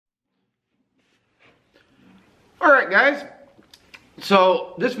Alright guys,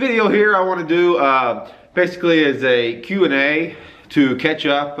 so this video here I want to do basically is a Q&A to catch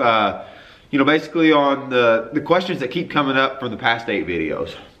up, basically on the questions that keep coming up from the past 8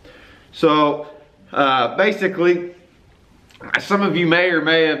 videos. So basically, some of you may or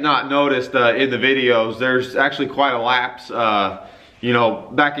may have not noticed in the videos, there's actually quite a lapse,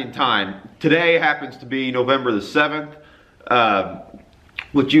 back in time. Today happens to be November the 7th.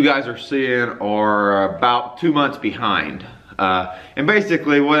 What you guys are seeing are about 2 months behind. And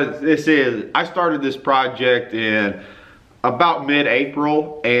basically what this is, I started this project in about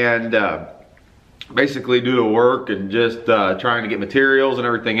mid-April, and basically due to work and just trying to get materials and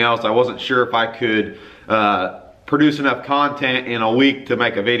everything else, I wasn't sure if I could produce enough content in a week to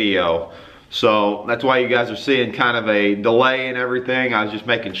make a video. So that's why you guys are seeing kind of a delay in everything. I was just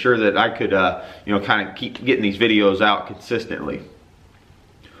making sure that I could kind of keep getting these videos out consistently.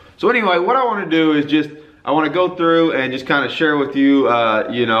 So anyway, what I want to do is I want to go through and just kind of share with you,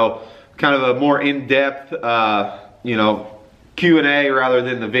 kind of a more in-depth, Q&A rather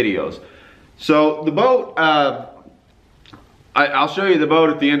than the videos. So the boat, I'll show you the boat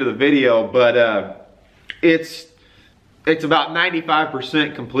at the end of the video, but it's about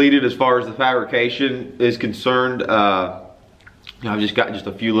 95% completed as far as the fabrication is concerned. I've just got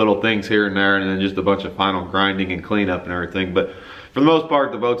a few little things here and there, and then just a bunch of final grinding and cleanup and everything. But for the most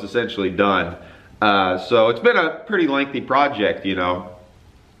part, the boat's essentially done. So it's been a pretty lengthy project,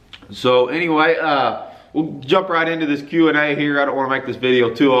 So anyway, we'll jump right into this Q&A here. I don't want to make this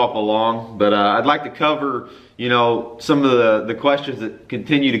video too awful long, but I'd like to cover, some of the questions that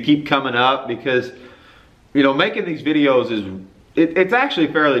continue to keep coming up, because, making these videos it's actually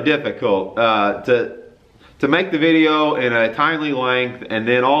fairly difficult to make the video in a timely length and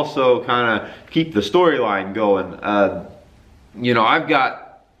then also kind of keep the storyline going. I've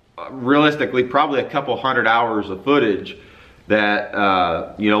got realistically probably a couple hundred hours of footage that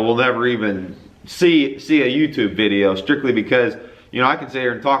we'll never even see a YouTube video, strictly because I can sit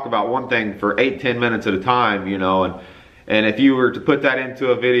here and talk about one thing for 8-10 minutes at a time, and if you were to put that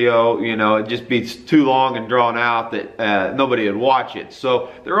into a video, it'd just be too long and drawn out that nobody would watch it. So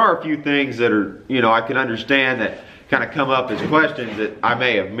there are a few things that are I can understand that kind of come up as questions that I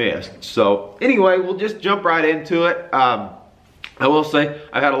may have missed. So anyway, we'll just jump right into it. I will say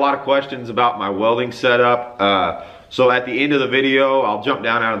I've had a lot of questions about my welding setup. So at the end of the video, I'll jump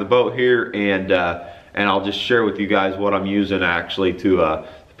down out of the boat here and I'll just share with you guys what I'm using actually to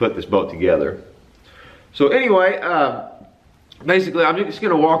put this boat together. So anyway, basically I'm just going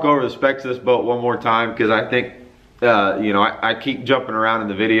to walk over the specs of this boat one more time, because I think, I keep jumping around in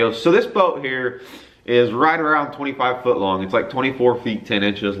the videos. So this boat here is right around 25 foot long. It's like 24 feet 10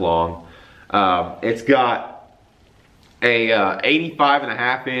 inches long. It's got a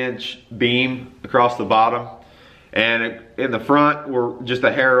 85.5 inch beam across the bottom, and in the front we're just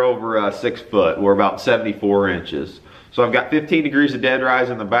a hair over 6 foot. We're about 74 inches. So I've got 15 degrees of dead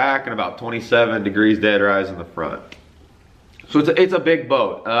rise in the back and about 27 degrees dead rise in the front. So it's a big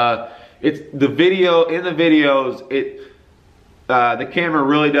boat. In the videos, the camera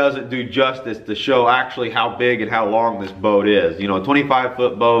really doesn't do justice to show actually how big and how long this boat is. A 25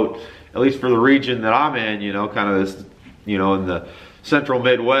 foot boat, at least for the region that I'm in, kind of this, in the central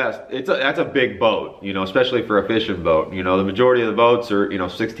Midwest, that's a big boat, especially for a fishing boat. The majority of the boats are,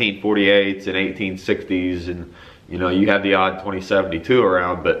 1648s and 1860s, and you have the odd 2072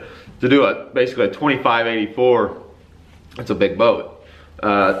 around, but to do basically a 2584, that's a big boat.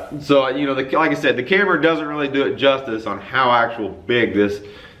 So like I said, the camera doesn't really do it justice on how actual big this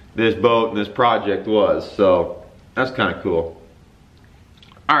boat and this project was. So that's kind of cool.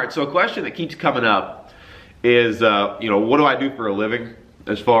 All right, so a question that keeps coming up is, what do I do for a living?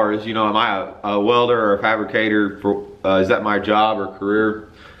 As far as, am I a welder or a fabricator? Is that my job or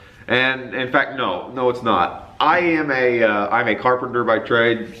career? And in fact, no, it's not. I'm a carpenter by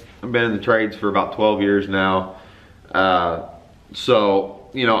trade. I've been in the trades for about 12 years now. So,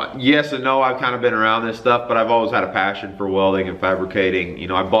 yes and no, I've kind of been around this stuff, but I've always had a passion for welding and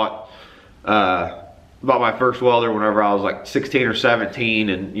fabricating. I bought my first welder whenever I was like 16 or 17,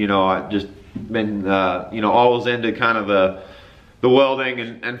 and I just been always into kind of the welding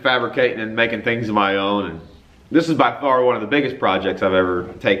and fabricating and making things of my own. And this is by far one of the biggest projects I've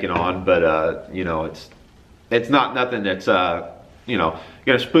ever taken on, but it's not nothing that's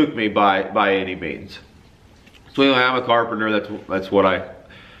gonna spook me by any means. So anyway, I'm a carpenter. That's what I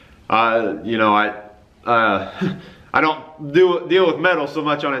don't deal with metal so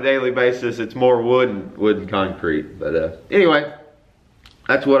much on a daily basis. It's more wood and concrete. But anyway,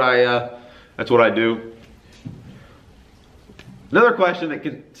 that's what I do. Another question that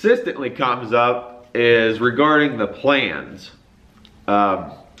consistently comes up is regarding the plans.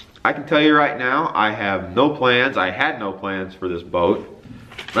 I can tell you right now, I have no plans. I had no plans for this boat.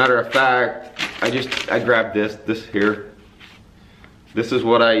 Matter of fact, I grabbed this here. This is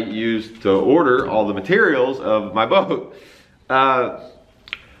what I used to order all the materials of my boat.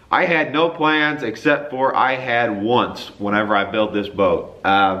 I had no plans except for I had once whenever I built this boat.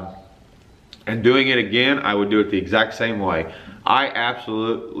 And doing it again, I would do it the exact same way. I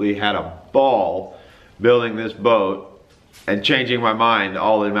absolutely had a ball building this boat and changing my mind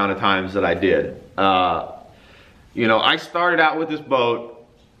all the amount of times that I did. You know, I started out with this boat,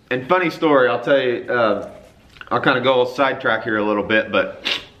 and funny story, I'll tell you, I'll kind of go sidetrack here a little bit, but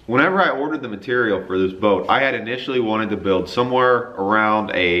whenever I ordered the material for this boat, I had initially wanted to build somewhere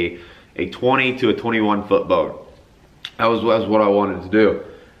around a 20 to a 21 foot boat. That was what I wanted to do.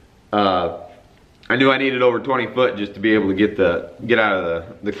 I knew I needed over 20 foot just to be able to get out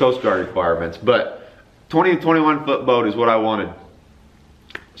of the Coast Guard requirements, but 20 to 21 foot boat is what I wanted.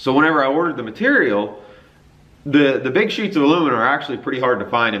 So whenever I ordered the material, the big sheets of aluminum are actually pretty hard to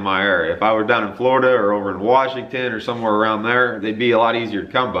find in my area. If I were down in Florida or over in Washington or somewhere around there, they'd be a lot easier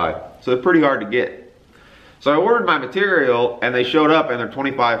to come by. So they're pretty hard to get. So I ordered my material and they showed up and they're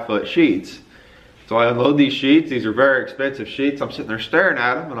 25 foot sheets. So I unload these sheets. These are very expensive sheets. I'm sitting there staring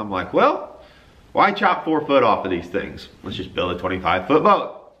at them and I'm like, well, why chop 4 foot off of these things? Let's just build a 25 foot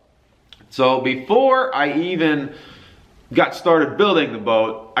boat. So before I even got started building the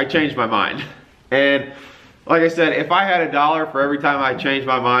boat, I changed my mind. And like I said, if I had $1 for every time I changed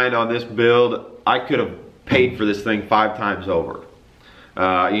my mind on this build, I could have paid for this thing 5 times over.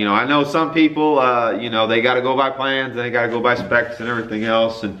 You know, I know some people, you know, they got to go by plans and they got to go by specs and everything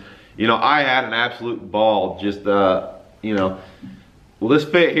else. And, you know, I had an absolute ball just, you know, will this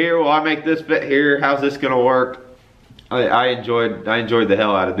fit here? Will I make this fit here? How's this going to work? I enjoyed the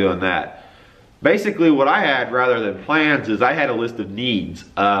hell out of doing that. Basically what I had rather than plans is I had a list of needs.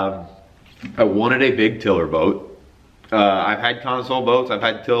 I wanted a big tiller boat. I've had console boats, I've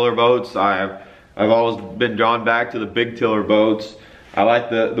had tiller boats. I've always been drawn back to the big tiller boats. I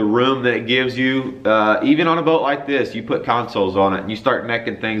like the room that it gives you. Even on a boat like this, you put consoles on it and you start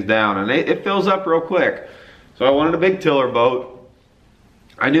necking things down and it fills up real quick. So I wanted a big tiller boat.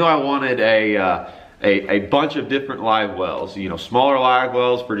 I knew I wanted a bunch of different live wells, you know, smaller live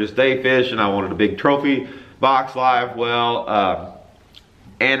wells for just day fish, and I wanted a big trophy box live well,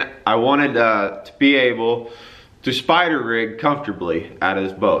 and I wanted to be able to spider rig comfortably out of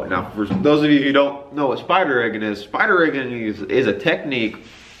this boat. Now, for those of you who don't know what spider rigging is a technique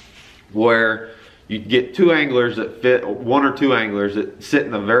where you get 2 anglers that fit, 1 or 2 anglers that sit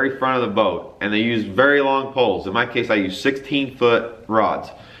in the very front of the boat, and they use very long poles. In my case, I use 16 foot rods.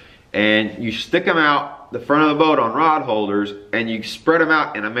 And you stick them out the front of the boat on rod holders and you spread them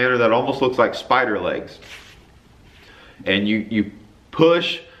out in a manner that almost looks like spider legs. And you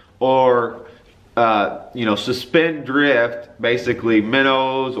push or you know, suspend drift basically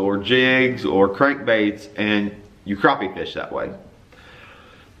minnows or jigs or crankbaits, and you crappie fish that way.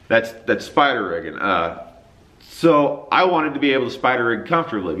 That's spider rigging. So I wanted to be able to spider rig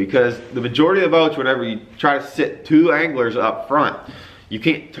comfortably, because the majority of the boats, whenever you try to sit 2 anglers up front, you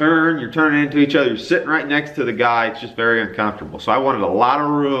can't turn, you're turning into each other, you're sitting right next to the guy, it's just very uncomfortable. So I wanted a lot of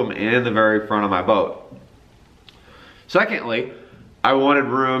room in the very front of my boat. Secondly, I wanted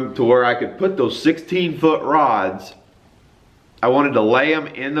room to where I could put those 16 foot rods. I wanted to lay them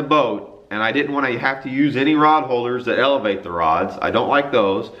in the boat, and I didn't want to have to use any rod holders that elevate the rods. I don't like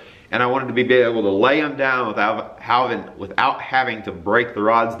those. And I wanted to be able to lay them down without having to break the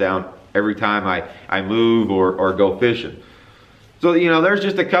rods down every time I move or go fishing. So, you know, there's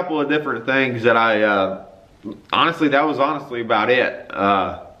just a couple of different things that honestly, that was honestly about it.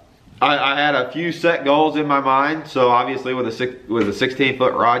 I had a few set goals in my mind. So obviously with a 16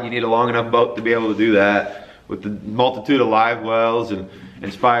 foot rod, you need a long enough boat to be able to do that. With the multitude of live wells and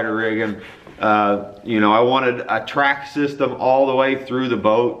spider rigging, you know, I wanted a track system all the way through the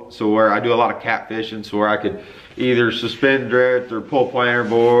boat. So where I do a lot of catfishing, so where I could either suspend drift or pull planer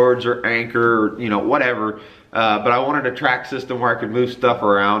boards or anchor, or, you know, whatever. But I wanted a track system where I could move stuff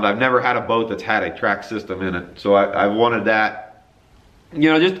around. I've never had a boat that's had a track system in it, so I wanted that. You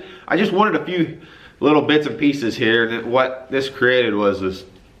know, I just wanted a few little bits and pieces here, and what this created was this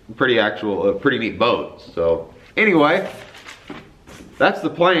pretty neat boat. So anyway, that's the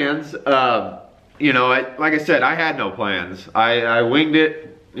plans. You know, like I said, I had no plans. I winged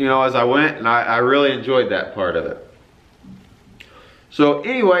it, you know, as I went, and I really enjoyed that part of it. So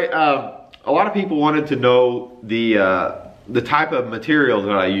anyway, a lot of people wanted to know the type of material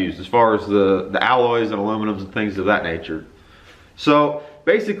that I used as far as the alloys and aluminums and things of that nature. So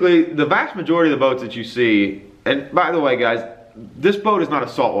basically, the vast majority of the boats that you see, and by the way, guys, this boat is not a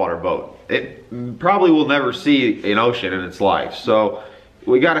saltwater boat. It probably will never see an ocean in its life. So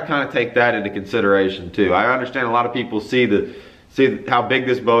we got to kind of take that into consideration too. I understand a lot of people see how big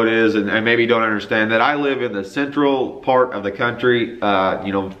this boat is and maybe don't understand that I live in the central part of the country. You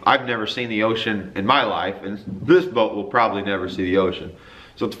know, I've never seen the ocean in my life, and this boat will probably never see the ocean.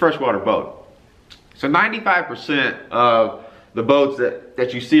 So it's a freshwater boat. So 95% of the boats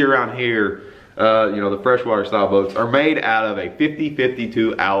that you see around here, you know, the freshwater style boats, are made out of a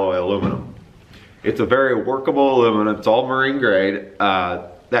 5052 alloy aluminum. It's a very workable aluminum. It's all marine grade.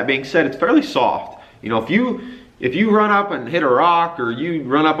 That being said, it's fairly soft. You know, if you run up and hit a rock, or you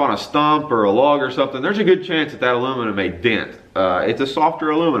run up on a stump or a log or something, there's a good chance that aluminum may dent. It's a softer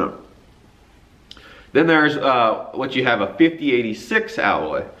aluminum. Then there's what you have, a 5086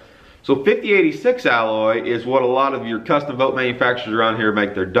 alloy. So 5086 alloy is what a lot of your custom boat manufacturers around here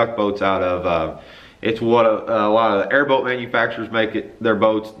make their duck boats out of. It's what a lot of the airboat manufacturers make their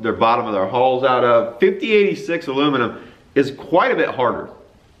boats, their bottom of their hulls out of. 5086 aluminum is quite a bit harder.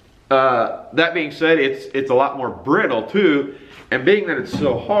 That being said, it's a lot more brittle too, and being that it's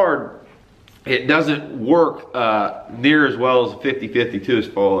so hard, it doesn't work near as well as 5052 as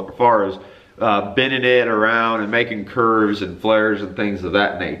far as bending it around and making curves and flares and things of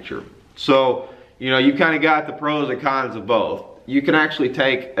that nature. So, you know, you kind of got the pros and cons of both. You can actually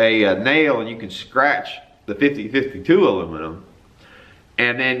take a nail and you can scratch the 5052 aluminum,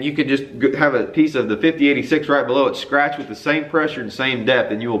 and then you can just have a piece of the 5086 right below it, scratch with the same pressure and same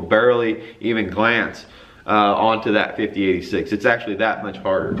depth, and you will barely even glance onto that 5086. It's actually that much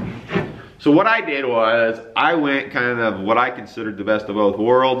harder. So what I did was, I went kind of what I considered the best of both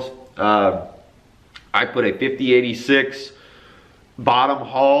worlds. I put a 5086 bottom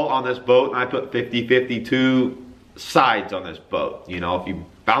hull on this boat, and I put 5052 sides on this boat. You know, if you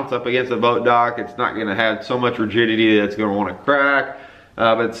bounce up against the boat dock, it's not going to have so much rigidity that it's going to want to crack.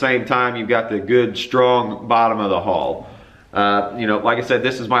 But at the same time, you've got the good, strong bottom of the hull. You know, like I said,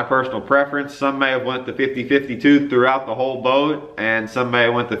 this is my personal preference. Some may have went the 5052 throughout the whole boat, and some may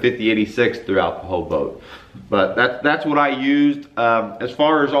have went the 5086 throughout the whole boat. But that's what I used. As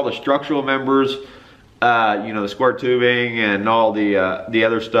far as all the structural members, you know, the square tubing and all the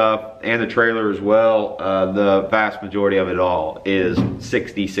other stuff, and the trailer as well, the vast majority of it all is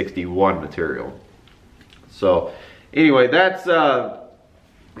 6061 material. So anyway, that's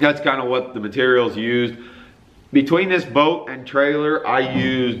kind of what the materials used. Between this boat and trailer, I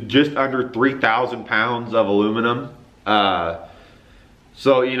used just under 3,000 pounds of aluminum.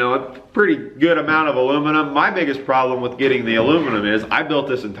 So, you know, a pretty good amount of aluminum. My biggest problem with getting the aluminum is I built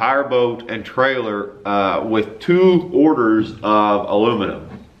this entire boat and trailer with 2 orders of aluminum.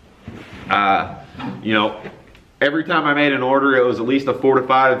 You know, every time I made an order, it was at least a 4 to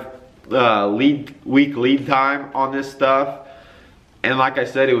 5 week lead time on this stuff. And like I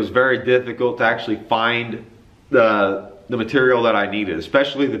said, it was very difficult to actually find the material that I needed,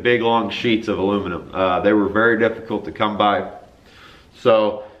 especially the big long sheets of aluminum. They were very difficult to come by.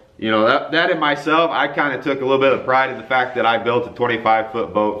 So, you know, that in myself, I kind of took a little bit of pride in the fact that I built a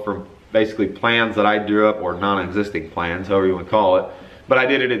 25-foot boat from basically plans that I drew up, or non-existing plans, however you want to call it. But I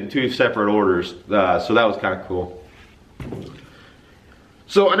did it in 2 separate orders, so that was kind of cool.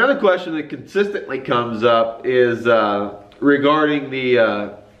 So another question that consistently comes up is regarding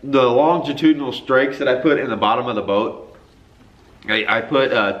the longitudinal strakes that I put in the bottom of the boat. I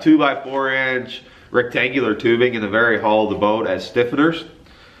put 2 by 4 inch rectangular tubing in the very hull of the boat as stiffeners.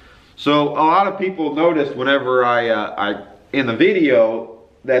 So a lot of people noticed whenever I in the video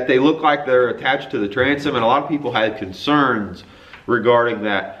that they look like they're attached to the transom, and a lot of people had concerns regarding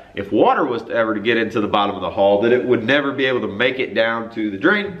that. If water was ever to get into the bottom of the hull, that it would never be able to make it down to the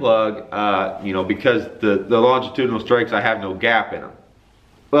drain plug, you know, because the longitudinal strakes, I have no gap in them.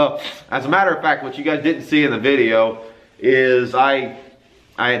 Well, as a matter of fact, what you guys didn't see in the video is I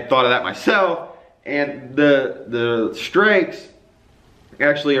had thought of that myself, and the strakes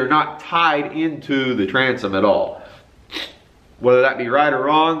actually are not tied into the transom at all. Whether that be right or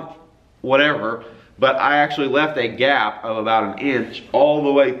wrong, whatever, but I actually left a gap of about 1 inch all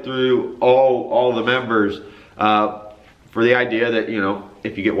the way through all the members for the idea that, you know,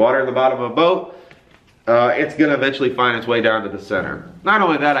 if you get water in the bottom of a boat, it's going to eventually find its way down to the center. Not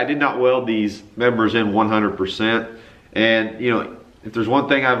only that, I did not weld these members in 100%, and, you know, if there's one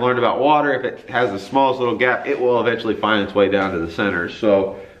thing I've learned about water, if it has the smallest little gap, it will eventually find its way down to the center.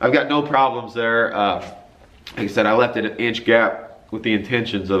 So I've got no problems there. Like I said, I left it 1 inch gap with the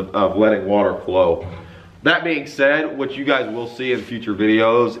intentions of letting water flow. That being said, what you guys will see in future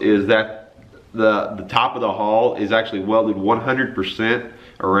videos is that the top of the hull is actually welded 100%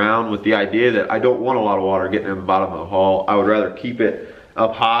 around, with the idea that I don't want a lot of water getting in the bottom of the hull. I would rather keep it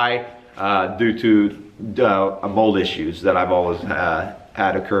up high due to mold issues that I've always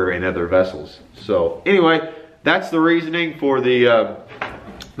had occur in other vessels. So anyway, that's the reasoning for the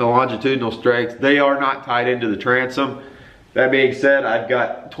longitudinal strakes. They are not tied into the transom. That being said, I've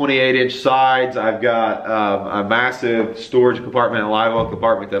got 28-inch sides. I've got a massive storage compartment and live well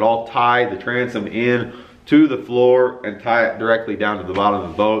compartment that all tie the transom in to the floor and tie it directly down to the bottom of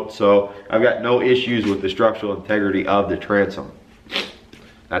the boat. So I've got no issues with the structural integrity of the transom.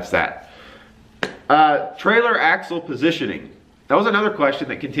 That's that. Trailer axle positioning. That was another question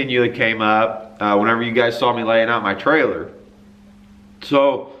that continually came up whenever you guys saw me laying out my trailer.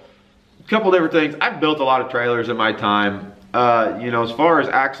 So a couple different things. I've built a lot of trailers in my time. You know, as far as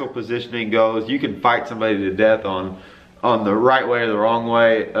axle positioning goes, you can fight somebody to death on the right way or the wrong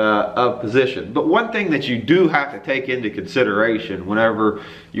way of position. But one thing that you do have to take into consideration whenever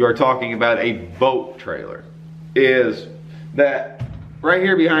you are talking about a boat trailer is that right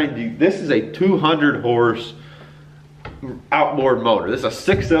here behind you, this is a 200 horse outboard motor. This is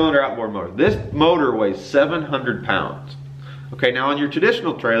a 6-cylinder outboard motor. This motor weighs 700 pounds. Okay, now on your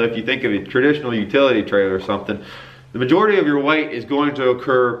traditional trailer, if you think of a traditional utility trailer or something, the majority of your weight is going to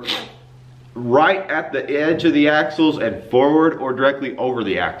occur right at the edge of the axles and forward, or directly over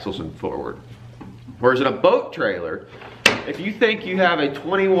the axles and forward. Whereas in a boat trailer, if you think you have a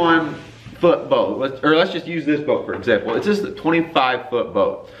 21-foot boat, let's just use this boat for example. It's just a 25-foot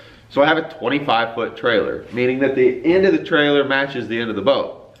boat. So I have a 25-foot trailer, meaning that the end of the trailer matches the end of the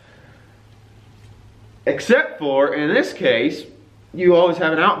boat. Except for, in this case, you always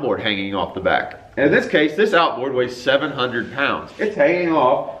have an outboard hanging off the back. And in this case, this outboard weighs 700 pounds. It's hanging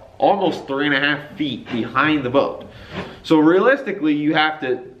off almost 3.5 feet behind the boat. So realistically, you have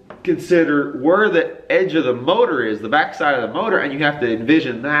to consider where the edge of the motor is, the back side of the motor, and you have to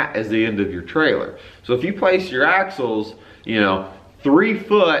envision that as the end of your trailer. So if you place your axles, you know, 3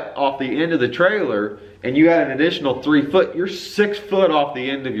 foot off the end of the trailer, and you add an additional 3 foot, you're 6 foot off the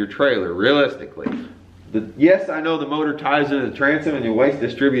end of your trailer, realistically. Yes, I know the motor ties into the transom and your weight's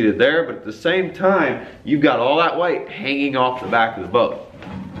distributed there, but at the same time, you've got all that weight hanging off the back of the boat.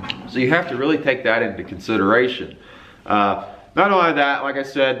 So you have to really take that into consideration. Not only that, like I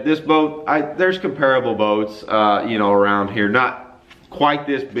said, this boat, there's comparable boats, you know, around here. Not quite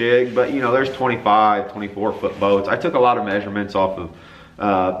this big, but you know, there's 25, 24-foot boats. I took a lot of measurements off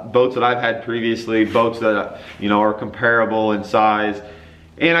of boats that I've had previously, boats that, you know, are comparable in size.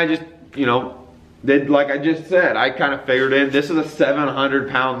 And I just, you know, like I just said, I kind of figured in, this is a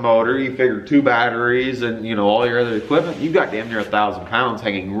 700-pound motor. You figure 2 batteries and, you know, all your other equipment, you've got damn near 1,000 pounds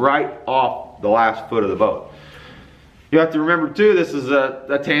hanging right off the last foot of the boat. You have to remember too, this is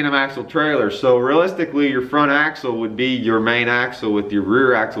a tandem axle trailer. So realistically, your front axle would be your main axle, with your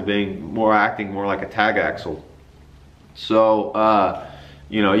rear axle being acting more like a tag axle. So,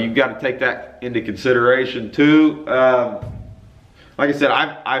 you know, you've got to take that into consideration too. Like I said,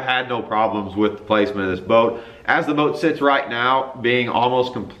 I've had no problems with the placement of this boat. As the boat sits right now, being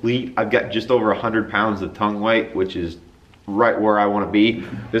almost complete, I've got just over 100 pounds of tongue weight, which is right where I want to be.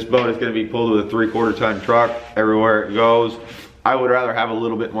 This boat is going to be pulled with a 3/4 ton truck everywhere it goes. I would rather have a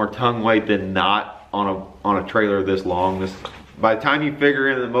little bit more tongue weight than not on a trailer this long. By the time you figure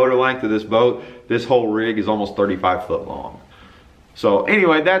in the motor length of this boat, this whole rig is almost 35 foot long. So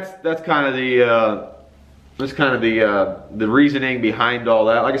anyway, that's kind of the reasoning behind all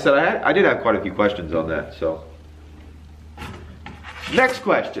that. Like I said, I did have quite a few questions on that. So next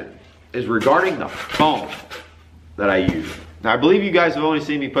question is regarding the foam that I use. Now I believe you guys have only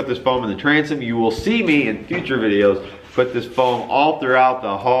seen me put this foam in the transom. You will see me in future videos put this foam all throughout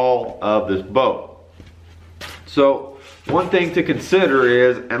the hull of this boat. So one thing to consider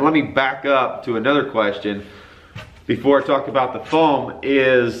is, and let me back up to another question before I talk about the foam,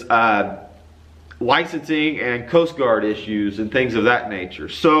 is licensing and Coast Guard issues and things of that nature.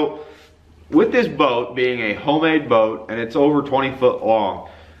 So with this boat being a homemade boat and it's over 20 foot long,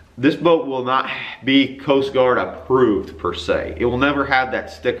 this boat will not be Coast Guard approved per se. It will never have that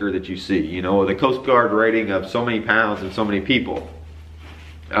sticker that you see, you know, the Coast Guard rating of so many pounds and so many people.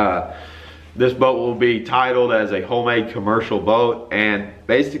 This boat will be titled as a homemade commercial boat, and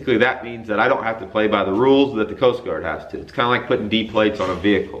basically that means that I don't have to play by the rules that the Coast Guard has to. It's kind of like putting D plates on a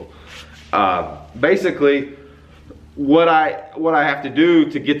vehicle. Basically, what I have to do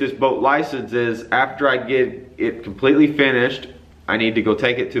to get this boat licensed is, after I get it completely finished, I need to go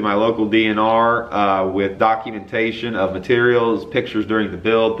take it to my local DNR with documentation of materials, pictures during the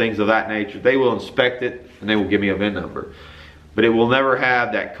build, things of that nature. They will inspect it and they will give me a VIN number. but it will never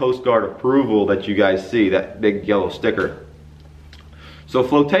have that Coast Guard approval that you guys see, that big yellow sticker. So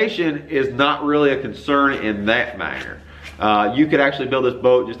flotation is not really a concern in that manner. You could actually build this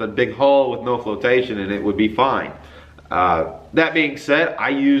boat just a big hull with no flotation and it would be fine. That being said, I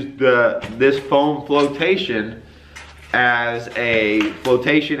used this foam flotation as a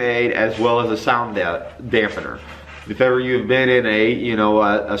flotation aid as well as a sound dampener. If ever you've been in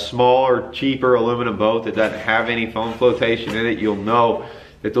a smaller, cheaper aluminum boat that doesn't have any foam flotation in it, you'll know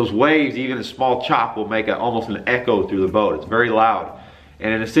that those waves, even a small chop, will make almost an echo through the boat. It's very loud.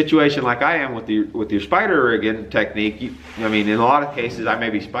 And in a situation like I am with your spider rigging technique, I mean, in a lot of cases, I may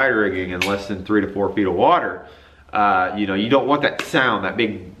be spider rigging in less than 3 to 4 feet of water. You don't want that sound, that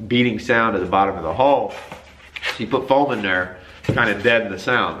big beating sound at the bottom of the hull. So you put foam in there to kind of deaden the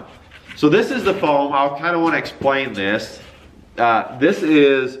sound. So this is the foam. I'll kind of want to explain this. This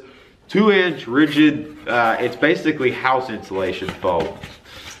is 2-inch rigid, it's basically house insulation foam.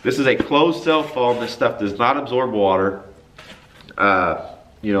 This is a closed cell foam. This stuff does not absorb water.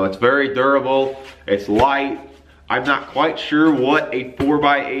 It's very durable, it's light. I'm not quite sure what a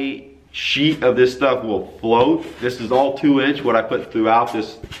 4x8 sheet of this stuff will float. This is all 2-inch, what I put throughout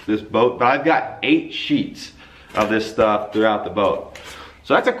this boat, but I've got 8 sheets of this stuff throughout the boat.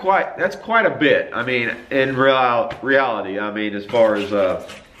 So that's quite a bit. I mean, in reality, I mean, as far as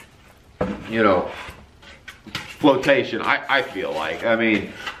flotation, I feel like. I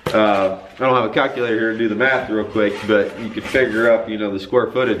mean, I don't have a calculator here to do the math real quick, but you could figure up, the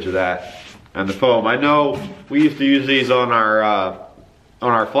square footage of that and the foam. I know we used to use these on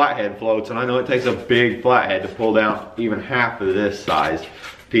our flathead floats, and I know it takes a big flathead to pull down even half of this size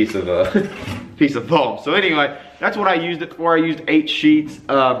piece of foam. So anyway, that's what I used it for. I used 8 sheets.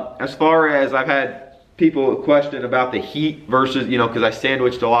 As far as I've had people question about the heat versus, because I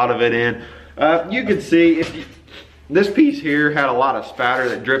sandwiched a lot of it in. You can see this piece here had a lot of spatter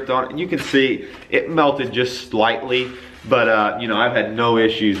that dripped on it, and you can see it melted just slightly, but I've had no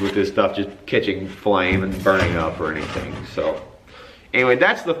issues with this stuff just catching flame and burning up or anything. So anyway,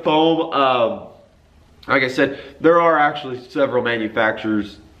 that's the foam. Like I said, there are actually several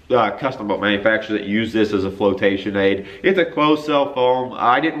manufacturers, custom boat manufacturers, that use this as a flotation aid. It's a closed cell foam.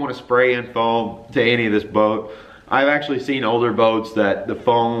 I didn't want to spray in foam to any of this boat. I've actually seen older boats that the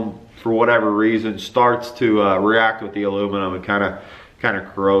foam, for whatever reason, starts to react with the aluminum and kind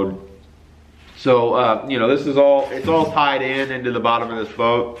of corrode. So this is it's all tied into the bottom of this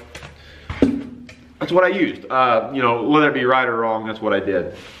boat. That's what I used. Whether it be right or wrong, that's what I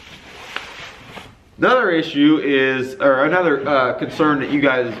did. Another issue is, or another concern that you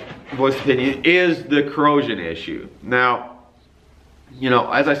guys voiced opinion, is the corrosion issue. Now,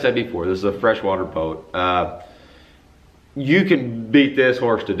 as I said before, this is a freshwater boat. You can beat this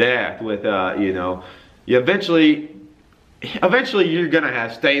horse to death with, eventually you're gonna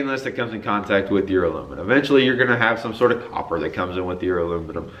have stainless that comes in contact with your aluminum. Eventually you're gonna have some sort of copper that comes in with your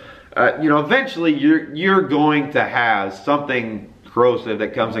aluminum. Eventually you're going to have something corrosive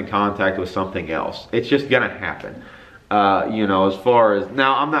that comes in contact with something else. It's just gonna happen. As far as,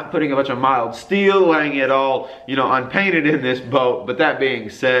 now I'm not putting a bunch of mild steel, laying it all, unpainted in this boat, but that being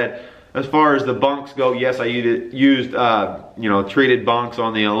said, as far as the bunks go, yes, I used treated bunks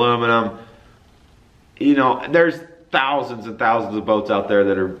on the aluminum. There's thousands and thousands of boats out there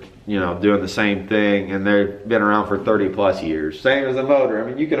that are, doing the same thing, and they've been around for 30 plus years. Same as the motor. I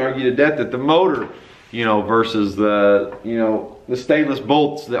mean, you can argue to death that the motor, versus the stainless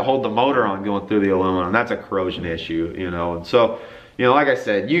bolts that hold the motor on going through the aluminum, that's a corrosion issue, and so, like I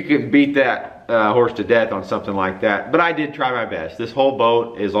said, you can beat that horse to death on something like that, but I did try my best. This whole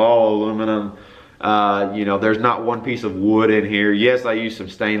boat is all aluminum. There's not one piece of wood in here. Yes, I used some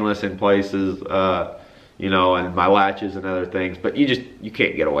stainless in places, and my latches and other things, but you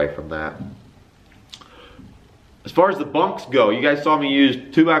can't get away from that. As far as the bunks go, you guys saw me use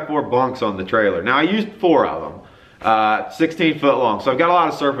 2x4 bunks on the trailer. Now I used 4 of them, 16 foot long, so I've got a lot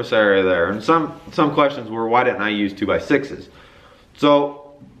of surface area there. And some questions were, why didn't I use 2x6s?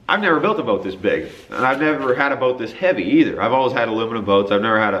 So I've never built a boat this big, and I've never had a boat this heavy either. I've always had aluminum boats. I've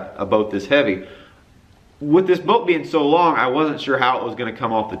never had a boat this heavy. With this boat being so long, I wasn't sure how it was going to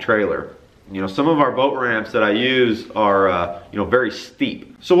come off the trailer. Some of our boat ramps that I use are very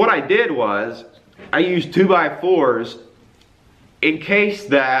steep. So what I did was I used 2x4s in case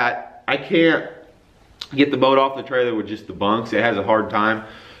that I can't get the boat off the trailer with just the bunks. It has a hard time.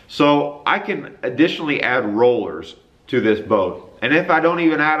 So I can additionally add rollers to this boat. And if I don't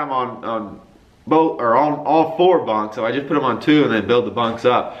even add them on boat or on all 4 bunks, so I just put them on 2 and then build the bunks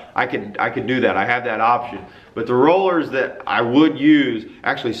up, I could do that. I have that option. But the rollers that I would use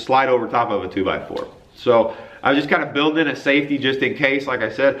actually slide over top of a 2x4. So I was just kind of building in a safety just in case. Like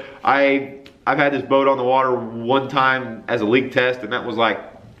I said, I've had this boat on the water one time as a leak test, and that was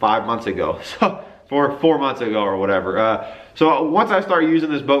like 5 months ago. So 4 months ago or whatever. So once I start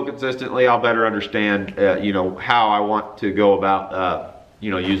using this boat consistently, I'll better understand, you know, how I want to go about, you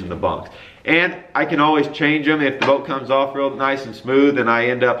know, using the bunks. And I can always change them if the boat comes off real nice and smooth and I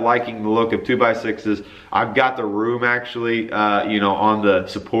end up liking the look of 2x6s. I've got the room actually, you know, on the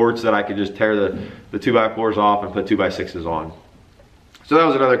supports that I could just tear the 2x4s off and put 2x6s on. So that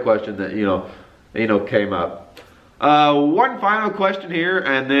was another question that, you know, came up. One final question here,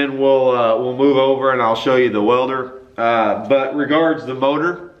 and then we'll move over and I'll show you the welder. But regards the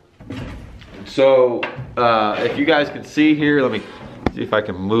motor, so if you guys can see here, let me see if I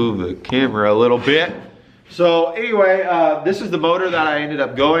can move the camera a little bit. So anyway, this is the motor that I ended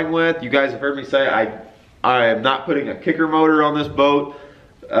up going with. You guys have heard me say I am not putting a kicker motor on this boat.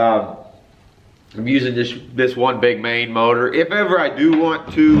 I'm using this one big main motor. If ever I do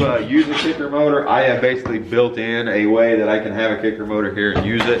want to use a kicker motor, I have basically built in a way that I can have a kicker motor here and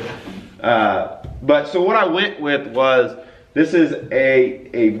use it. But so what I went with was, this is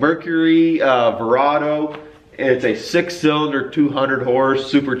a Mercury Verado. It's a 6-cylinder, 200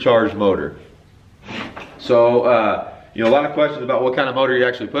 horse supercharged motor. So, you know, a lot of questions about what kind of motor you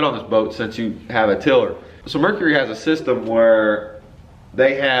actually put on this boat since you have a tiller. So Mercury has a system where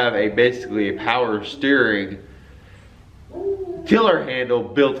they have basically a power steering tiller handle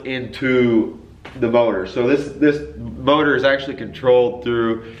built into the motor. So this motor is actually controlled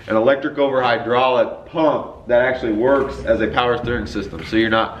through an electric over hydraulic pump that actually works as a power steering system. So you're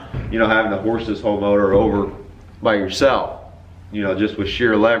not, you know, having to horse this whole motor over by yourself, you know, just with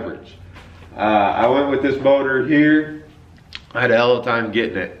sheer leverage. I went with this motor here. I had a hell of a time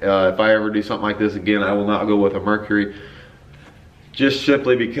getting it. If I ever do something like this again, I will not go with a Mercury, just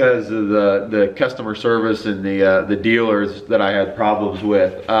simply because of the customer service and the dealers that I had problems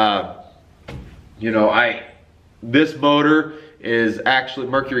with. You know, this motor is actually,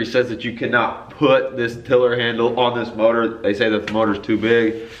 Mercury says that you cannot put this tiller handle on this motor. They say that the motor's too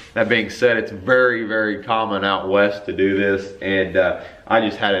big. That being said, it's very, very common out west to do this, and I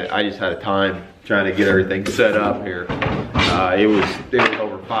just had a time trying to get everything set up here. It was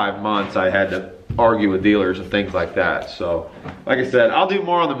over 5 months. I had to argue with dealers and things like that. So, like I said, I'll do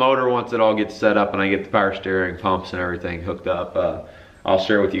more on the motor once it all gets set up and I get the power steering, pumps, and everything hooked up. I'll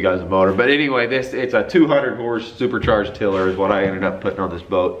share with you guys the motor. But anyway, it's a 200 horse supercharged tiller is what I ended up putting on this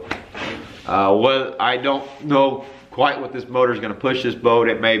boat. I don't know quite what this motor is going to push this boat.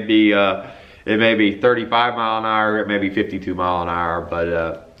 It may be 35 mile an hour, it may be 52 mile an hour,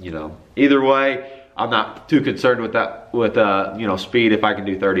 but you know, either way, I'm not too concerned with that, you know, speed. If I can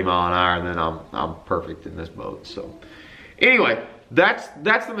do 30 mile an hour, then I'm perfect in this boat. So anyway, that's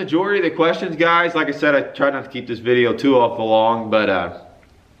the majority of the questions, guys. Like I said, I try not to keep this video too awful long, but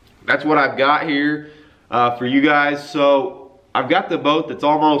that's what I've got here for you guys. So I've got the boat that's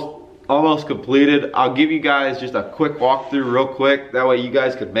almost completed. I'll give you guys just a quick walkthrough real quick. That way you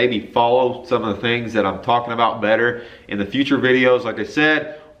guys could maybe follow some of the things that I'm talking about better in the future videos. Like I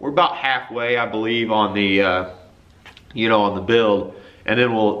said, we're about halfway, I believe, on the you know, on the build, and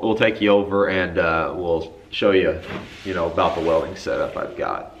then we'll take you over and we'll show you, you know, about the welding setup I've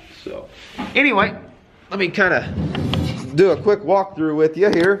got. So anyway, let me kind of do a quick walkthrough with you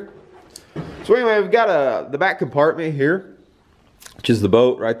here. So anyway, we've got the back compartment here, which is the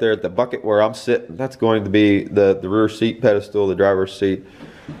boat right there at the bucket where I'm sitting. That's going to be the rear seat pedestal, the driver's seat.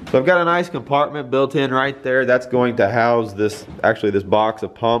 So I've got a nice compartment built in right there. That's going to house this box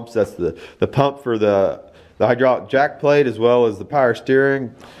of pumps. That's the pump for the hydraulic jack plate as well as the power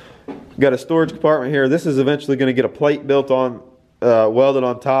steering. Got a storage compartment here. This is eventually going to get a plate built on, welded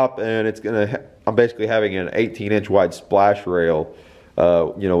on top, and it's going to, I'm basically having an 18-inch wide splash rail,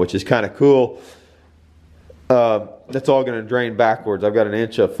 you know, which is kind of cool. That's all going to drain backwards. I've got an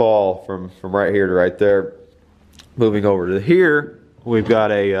inch of fall from right here to right there. Moving over to here, we've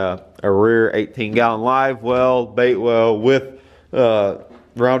got a rear 18-gallon live well, bait well with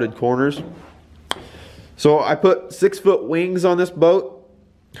rounded corners. So I put 6-foot wings on this boat.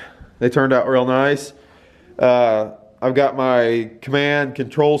 They turned out real nice. I've got my command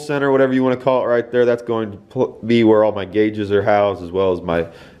control center, whatever you want to call it, right there. That's going to be where all my gauges are housed, as well as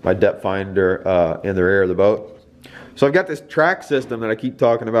my depth finder in the rear of the boat. So I've got this track system that I keep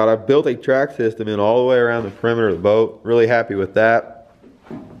talking about. I've built a track system in all the way around the perimeter of the boat. Really happy with that.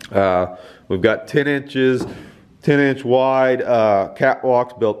 We've got 10-inch wide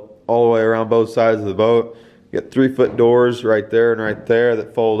catwalks built all the way around both sides of the boat. Got 3-foot doors right there and right there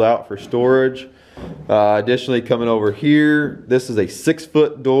that fold out for storage. Additionally, coming over here, this is a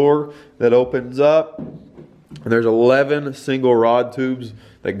 6-foot door that opens up. And there's 11 single rod tubes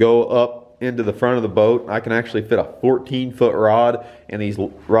that go up into the front of the boat. I can actually fit a 14-foot rod in these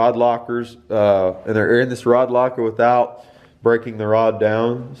rod lockers, and they're in this rod locker without breaking the rod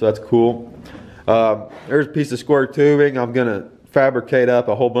down, so that's cool. There's a piece of square tubing. I'm gonna fabricate up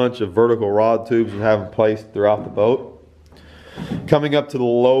a whole bunch of vertical rod tubes and have them placed throughout the boat. Coming up to the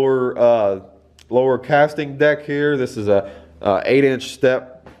lower casting deck here, this is a 8-inch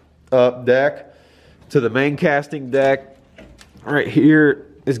step up deck to the main casting deck. Right here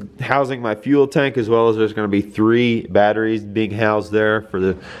is housing my fuel tank, as well as there's going to be 3 batteries being housed there for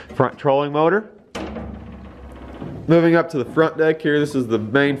the front trolling motor. Moving up to the front deck here, this is the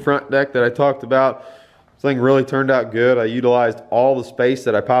main front deck that I talked about. This thing really turned out good. I utilized all the space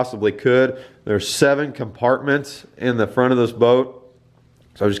that I possibly could. There's 7 compartments in the front of this boat.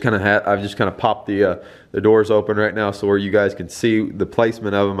 So I've just kind of popped the doors open right now so where you guys can see the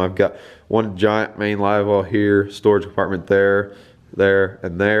placement of them. I've got one giant main live well here, storage compartment there,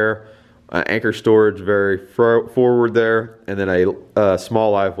 and there. Anchor storage very forward there, and then a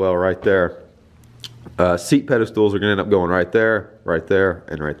small live well right there. Seat pedestals are going to end up going right there,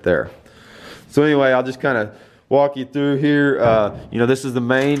 and right there. So anyway, I'll just kind of walk you through here. You know, this is the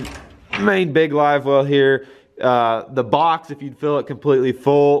main big live well here. The box, if you'd fill it completely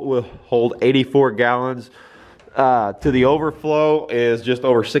full, will hold 84 gallons. To the overflow is just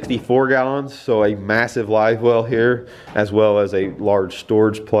over 64 gallons, so a massive live well here, as well as a large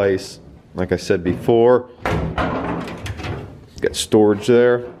storage place. Like I said before, got storage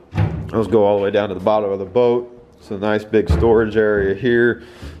there. Those go all the way down to the bottom of the boat. It's a nice big storage area here.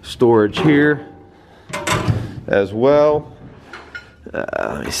 Storage here as well.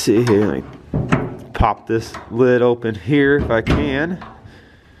 Let me see here. Let me pop this lid open here if I can.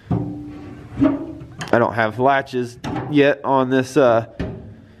 I don't have latches yet on this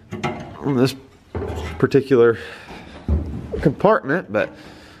particular compartment, but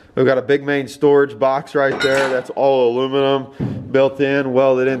we've got a big main storage box right there. That's all aluminum, built in,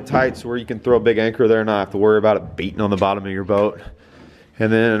 welded in tight, so where you can throw a big anchor there and not have to worry about it beating on the bottom of your boat.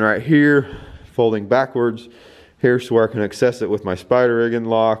 And then right here, folding backwards, here's where I can access it with my spider rigging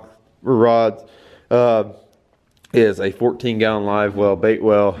lock rods. Is a 14-gallon live well, bait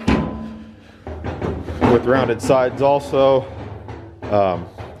well, with rounded sides also.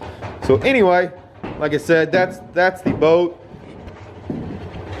 So anyway, like I said, that's the boat.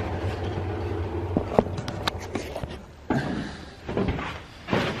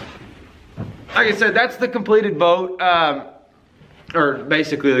 Like I said, that's the completed boat, or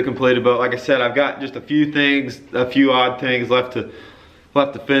basically the completed boat. Like I said, I've got just a few things, a few odd things left to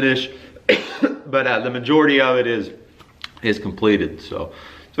finish, but the majority of it is completed. So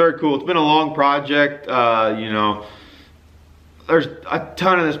it's very cool. It's been a long project. You know, there's a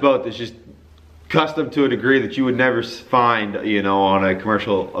ton of this boat that's just custom to a degree that you would never find, you know, on a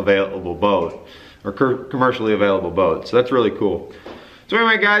commercially available boat. So that's really cool. So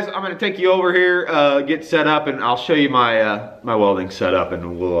anyway, guys, I'm going to take you over here, get set up, and I'll show you my my welding setup,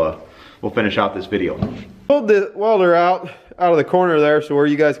 and we'll finish out this video. Pulled the welder out of the corner there, so where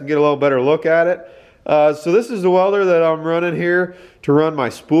you guys can get a little better look at it. So this is the welder that I'm running here to run my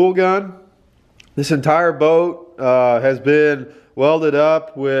spool gun. This entire boat has been welded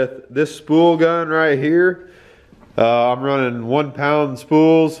up with this spool gun right here. I'm running 1-pound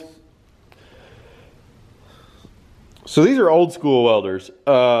spools. So these are old school welders,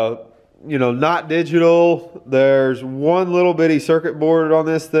 you know, not digital. There's one little bitty circuit board on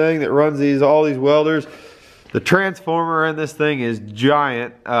this thing that runs all these welders. The transformer in this thing is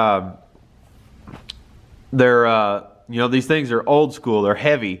giant. You know, these things are old school. They're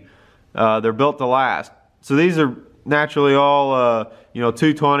heavy. They're built to last. So these are naturally all, you know,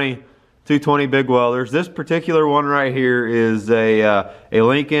 220 big welders. This particular one right here is a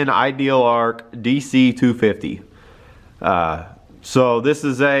Lincoln Ideal Arc DC 250. So this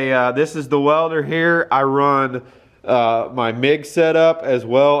is the welder here. I run my MIG setup as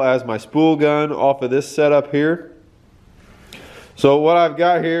well as my spool gun off of this setup here. So what I've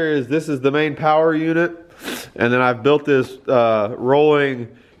got here is this is the main power unit, and then I've built this rolling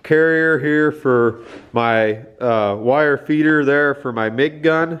carrier here for my wire feeder there for my MIG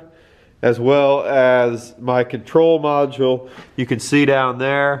gun, as well as my control module you can see down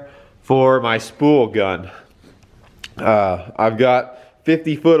there for my spool gun. I've got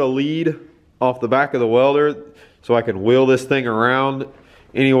 50 foot of lead off the back of the welder so I can wheel this thing around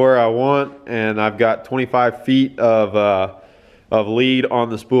anywhere I want, and I've got 25 feet of lead on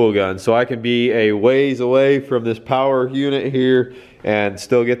the spool gun, so I can be a ways away from this power unit here and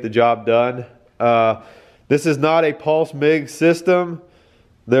still get the job done. This is not a pulse MIG system.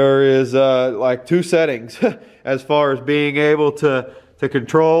 there is like 2 settings as far as being able to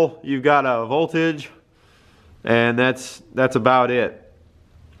control. You've got a voltage, and that's about it.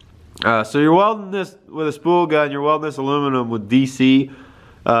 So you're welding this with a spool gun, you're welding this aluminum with DC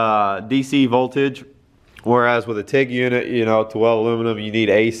voltage, whereas with a TIG unit, you know, to weld aluminum you need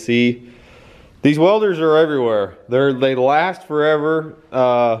AC. These welders are everywhere. They last forever.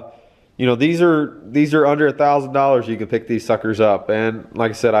 You know, these are under $1,000. You can pick these suckers up, and like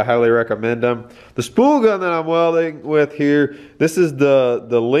I said, I highly recommend them. The spool gun that I'm welding with here, this is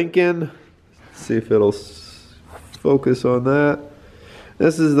the Lincoln. Let's see if it'll focus on that.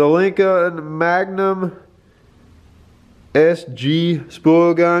 This is the Lincoln Magnum SG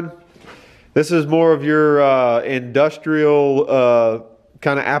spool gun. This is more of your industrial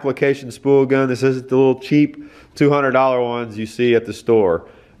kind of application spool gun. This isn't the little cheap $200 ones you see at the store.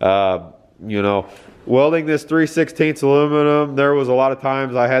 You know, welding this 3/16 aluminum, there was a lot of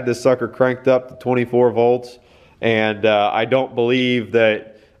times I had this sucker cranked up to 24 volts, and I don't believe that.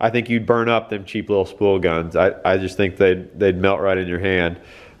 I think you'd burn up them cheap little spool guns. I just think they'd melt right in your hand.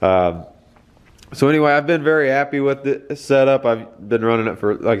 So anyway, I've been very happy with the setup. I've been running it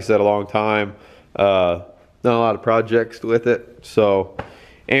for, like I said, a long time. Done a lot of projects with it. So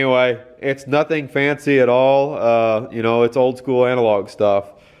anyway, it's nothing fancy at all. You know, it's old school analog stuff,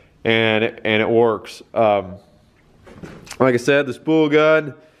 and it works. Like I said, the spool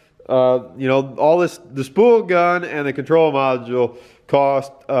gun, you know, the spool gun and the control module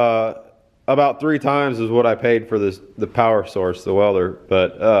cost about 3 times as what I paid for the power source, the welder.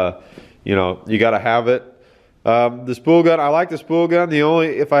 But you know, you got to have it. The spool gun, I like the spool gun.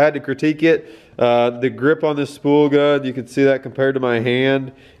 If I had to critique it, the grip on this spool gun, you can see that compared to my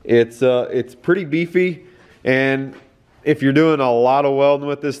hand, it's pretty beefy, and if you're doing a lot of welding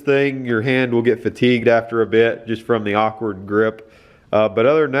with this thing, your hand will get fatigued after a bit just from the awkward grip. But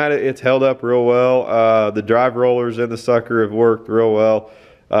other than that, it's held up real well. The drive rollers in the sucker have worked real well.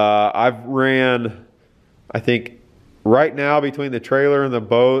 I've ran, I think right now between the trailer and the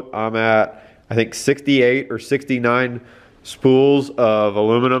boat, I'm at, I think 68 or 69 spools of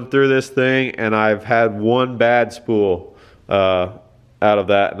aluminum through this thing, and I've had 1 bad spool out of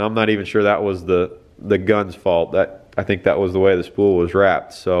that, and I'm not even sure that was the gun's fault. I think that was the way the spool was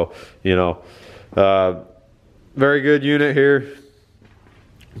wrapped. So, you know, very good unit here.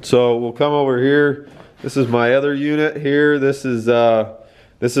 So we'll come over here. This is my other unit here. This is the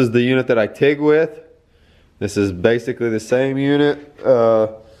unit that I TIG with. This is basically the same unit.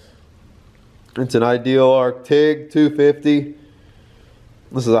 It's an Ideal Arc TIG 250.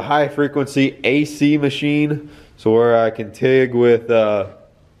 This is a high frequency AC machine, so where I can TIG with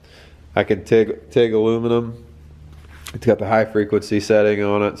I can TIG aluminum. It's got the high frequency setting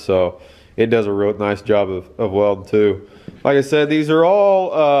on it, so it does a real nice job of welding too. Like I said, these are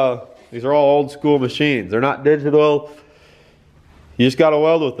all old school machines. They're not digital. You just got to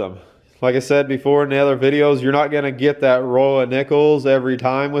weld with them. Like I said before in the other videos, you're not going to get that row of nickels every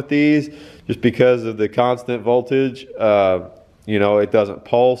time with these, just because of the constant voltage. You know, it doesn't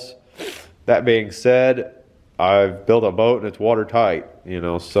pulse. That being said, I've built a boat and it's watertight. You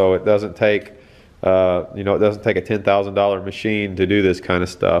know, so it doesn't take you know, it doesn't take a $10,000 machine to do this kind of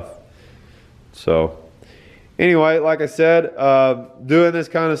stuff. So anyway, like I said, doing this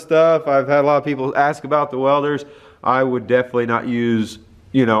kind of stuff, I've had a lot of people ask about the welders. I would definitely not use,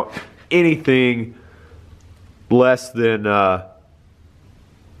 you know, anything less than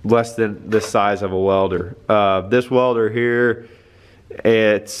this size of a welder. This welder here,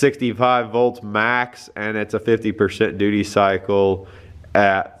 it's 65 volts max, and it's a 50% duty cycle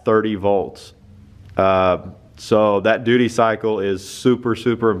at 30 volts. So that duty cycle is super,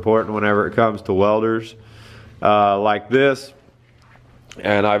 super important whenever it comes to welders like this.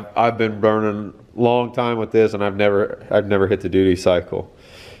 And I've been burning a long time with this, and I've never hit the duty cycle.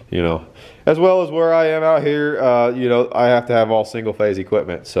 You know, as well as where I am out here, you know, I have to have all single phase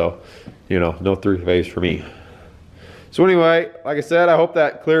equipment, so you know, no 3-phase for me. So anyway, like I said, I hope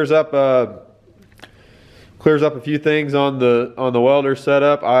that clears up a few things on the welder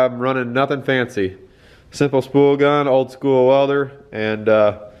setup. I'm running nothing fancy. Simple spool gun, old school welder, and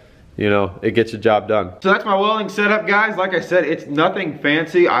you know, it gets the job done. So that's my welding setup, guys. Like I said, it's nothing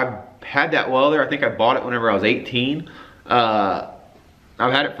fancy. I've had that welder. I think I bought it whenever I was 18.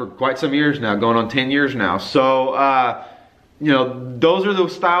 I've had it for quite some years now, going on 10 years now. So, you know, those are the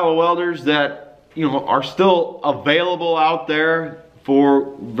style of welders that, you know, are still available out there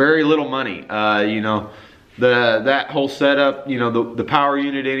for very little money. You know, that whole setup, you know, the power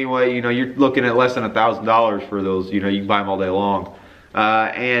unit anyway, you know, you're looking at less than $1,000 for those. You know, you can buy them all day long.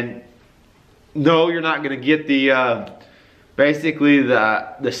 And no, you're not going to get the basically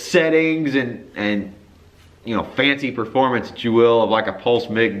the settings and you know, fancy performance, that you will, of like a Pulse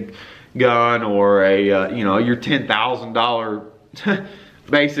MIG gun or a you know, your $10,000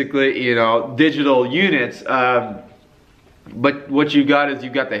 basically, you know, digital units. But what you got is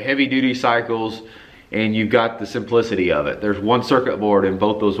you've got the heavy duty cycles and you've got the simplicity of it. There's one circuit board in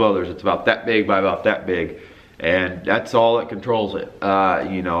both those welders. It's about that big by about that big, and that's all that controls it.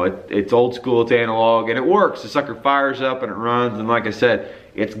 You know, it's old school, it's analog, and it works. The sucker fires up and it runs, and like I said,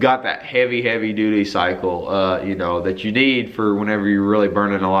 it's got that heavy duty cycle, you know, that you need for whenever you're really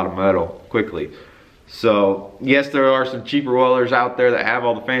burning a lot of metal quickly. So yes, there are some cheaper welders out there that have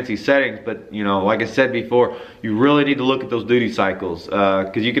all the fancy settings, but you know, like I said before, you really need to look at those duty cycles,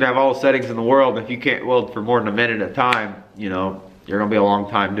 because you can have all the settings in the world, and if you can't weld for more than a minute at a time, you know, you're gonna be a long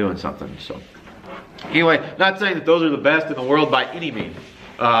time doing something. So anyway, not saying that those are the best in the world by any means,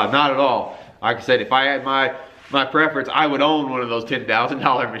 not at all. Like I said, if I had my preference, I would own one of those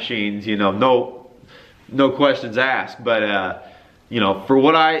 $10,000 machines, you know, no questions asked. But you know, for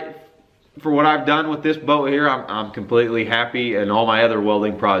what I've done with this boat here, I'm completely happy, and all my other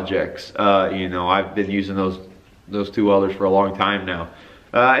welding projects, you know, I've been using those two welders for a long time now.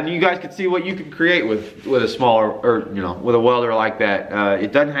 And you guys can see what you can create with a smaller, or you know, with a welder like that.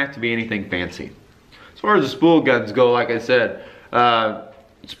 It doesn't have to be anything fancy. As far as the spool guns go, like I said,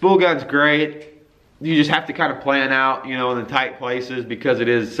 spool gun's great. You just have to kind of plan out, you know, in the tight places, because it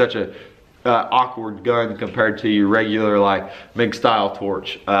is such a awkward gun compared to your regular like MIG style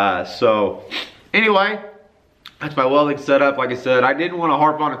torch. So anyway, that's my welding setup. Like I said, I didn't want to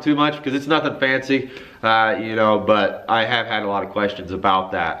harp on it too much because it's nothing fancy, you know, but I have had a lot of questions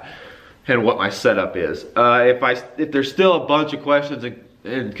about that and what my setup is. If there's still a bunch of questions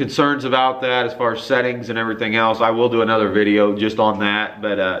and concerns about that as far as settings and everything else, I will do another video just on that.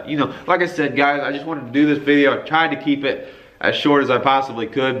 But you know, like I said, guys, I just wanted to do this video. I tried to keep it as short as I possibly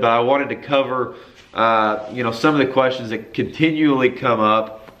could, but I wanted to cover you know, some of the questions that continually come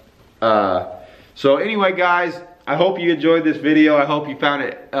up. So anyway, guys, I hope you enjoyed this video. I hope you found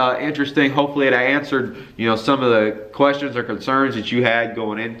it interesting. Hopefully it answered, you know, some of the questions or concerns that you had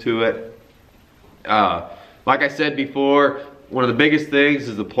going into it. Like I said before, one of the biggest things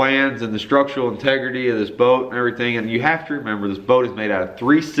is the plans and the structural integrity of this boat and everything. And you have to remember, this boat is made out of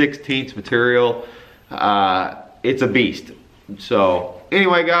 3/16 material. It's a beast. So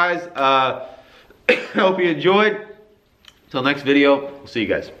anyway, guys, I hope you enjoyed. Till next video, we'll see you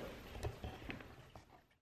guys.